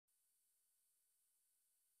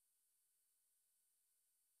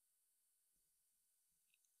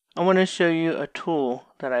I want to show you a tool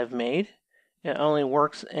that I've made. It only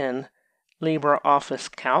works in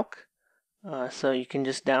LibreOffice Calc. So you can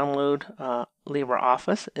just download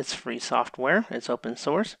LibreOffice. It's free software. It's open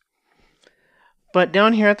source. But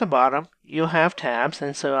down here at the bottom, you'll have tabs.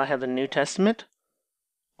 And so I have the New Testament,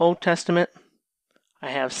 Old Testament. I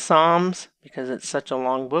have Psalms because it's such a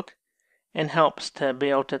long book, and helps to be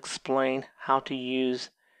able to explain how to use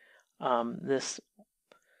this.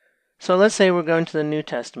 So let's say we're going to the New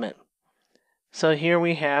Testament. So here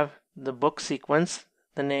we have the book sequence,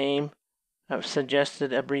 the name of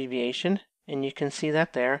suggested abbreviation, and you can see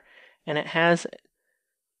that there. And it has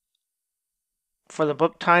for the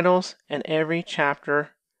book titles and every chapter.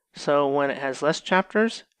 So when it has less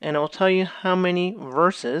chapters, and it will tell you how many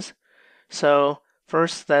verses. So 1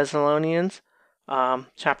 Thessalonians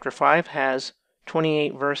chapter 5 has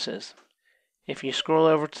 28 verses. If you scroll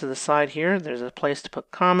over to the side here, there's a place to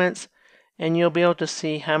put comments, and you'll be able to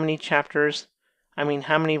see how many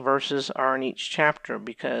how many verses are in each chapter,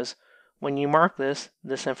 because when you mark this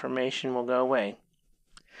information will go away.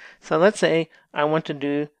 So let's say I want to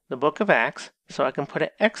do the book of Acts, so I can put an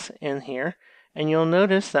X in here, and you'll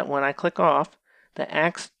notice that when I click off, the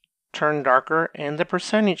X turned darker and the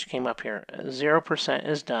percentage came up here. 0%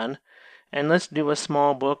 is done. And let's do a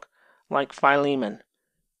small book like Philemon.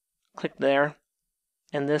 Click there,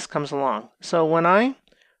 and this comes along. So when I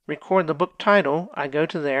record the book title, I go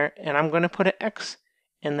to there, and I'm going to put an X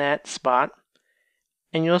in that spot,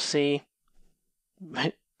 and you'll see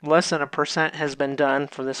less than 1% has been done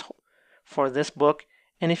for this book.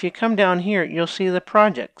 And if you come down here, you'll see the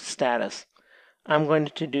project status. I'm going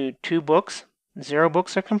to do 2 books. 0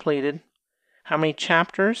 books are completed. How many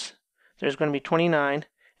chapters? There's going to be 29.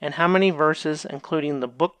 And how many verses, including the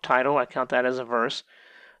book title, I count that as a verse,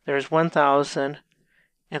 there's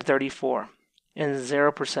 1,034. And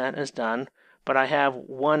 0% is done. But I have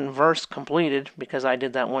 1 verse completed because I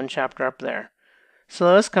did that 1 chapter up there.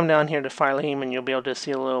 So let's come down here to Philemon, and you'll be able to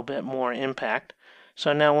see a little bit more impact.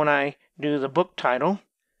 So now when I do the book title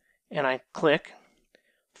and I click,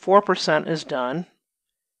 4% is done.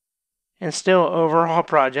 And still overall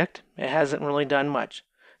project, it hasn't really done much.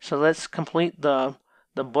 So let's complete the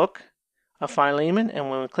book of Philemon, and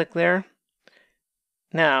when we click there,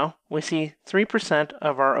 now we see 3%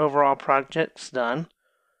 of our overall project's done.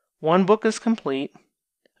 1 book is complete,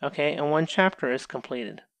 okay, and 1 chapter is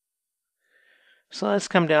completed. So let's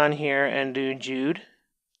come down here and do Jude.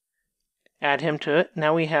 Add him to it.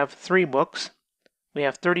 Now we have 3 books. We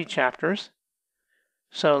have 30 chapters.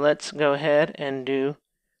 So let's go ahead and do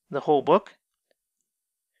the whole book.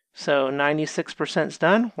 So 96% is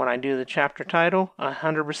done. When I do the chapter title,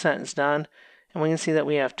 100% is done. And we can see that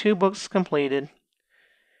we have 2 books completed.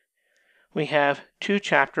 We have 2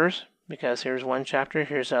 chapters, because here's 1 chapter,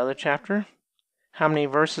 here's the other chapter. How many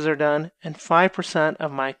verses are done? And 5%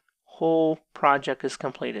 of my whole project is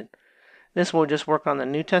completed. This will just work on the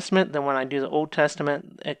New Testament. Then when I do the Old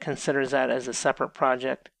Testament, it considers that as a separate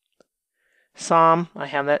project. Psalm, I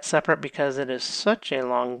have that separate because it is such a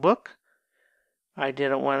long book. I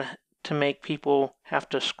didn't want to make people have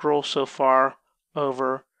to scroll so far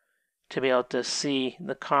over to be able to see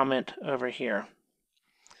the comment over here.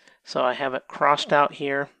 So I have it crossed out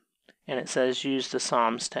here, and it says use the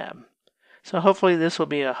Psalms tab. So hopefully this will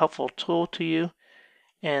be a helpful tool to you,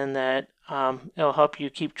 and that it'll help you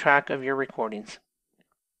keep track of your recordings.